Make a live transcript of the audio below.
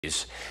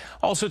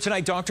Also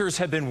tonight, doctors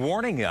have been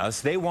warning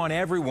us they want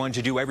everyone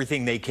to do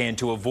everything they can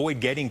to avoid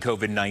getting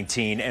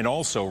COVID-19 and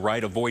also,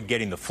 avoid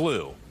getting the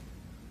flu.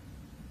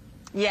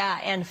 Yeah,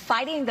 and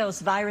fighting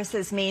those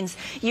viruses means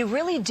you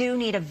really do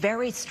need a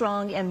very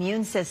strong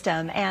immune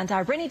system. And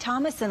our Brittany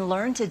Thomason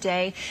learned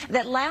today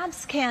that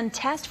labs can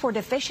test for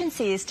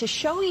deficiencies to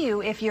show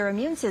you if your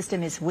immune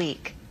system is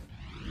weak.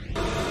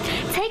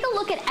 Take a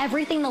look at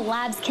everything the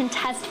labs can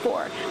test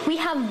for. We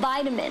have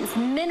vitamins,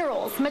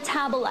 minerals,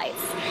 metabolites,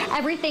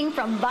 everything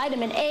from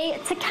vitamin A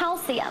to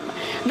calcium.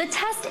 The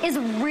test is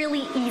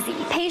really easy.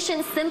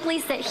 Patients simply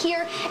sit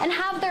here and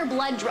have their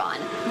blood drawn.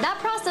 That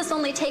process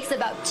only takes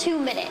about 2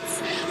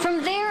 minutes.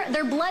 From there,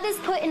 their blood is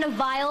put in a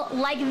vial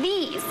like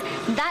these.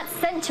 That's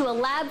sent to a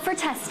lab for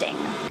testing.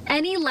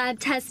 Any lab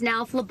test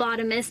now,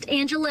 phlebotomist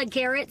Angela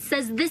Garrett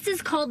says this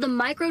is called the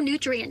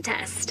micronutrient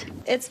test.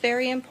 It's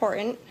very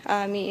important.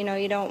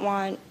 You don't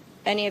want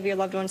any of your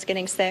loved ones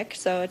getting sick,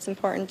 so it's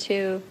important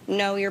to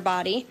know your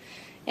body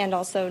and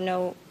also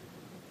know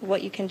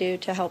what you can do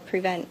to help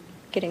prevent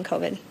getting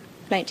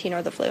COVID-19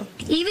 or the flu.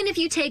 Even if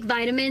you take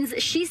vitamins,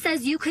 she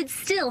says you could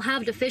still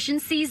have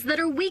deficiencies that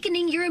are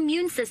weakening your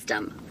immune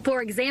system.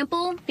 For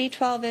example,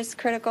 B12 is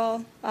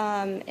critical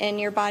in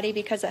your body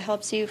because it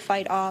helps you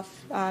fight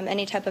off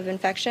any type of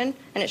infection,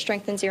 and it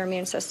strengthens your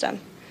immune system.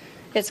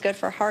 It's good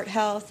for heart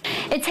health.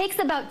 It takes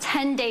about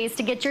 10 days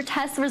to get your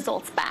test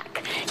results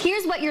back.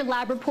 Here's what your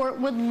lab report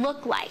would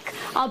look like.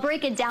 I'll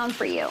break it down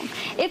for you.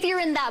 If you're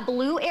in that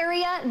blue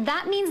area,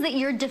 that means that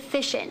you're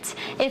deficient.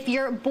 If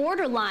you're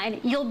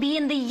borderline, you'll be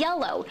in the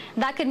yellow.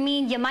 That could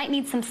mean you might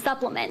need some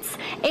supplements.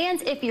 And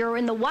if you're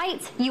in the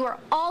white, you are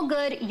all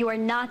good. You are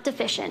not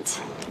deficient.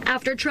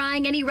 After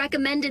trying any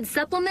recommended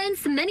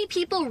supplements, many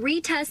people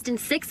retest in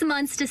 6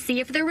 months to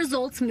see if their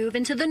results move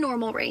into the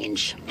normal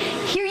range.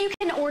 Here you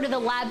can order the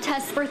lab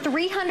test for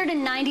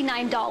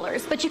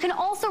 $399, but you can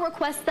also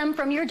request them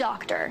from your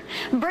doctor.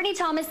 Brittany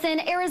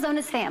Thomason,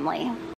 Arizona's Family.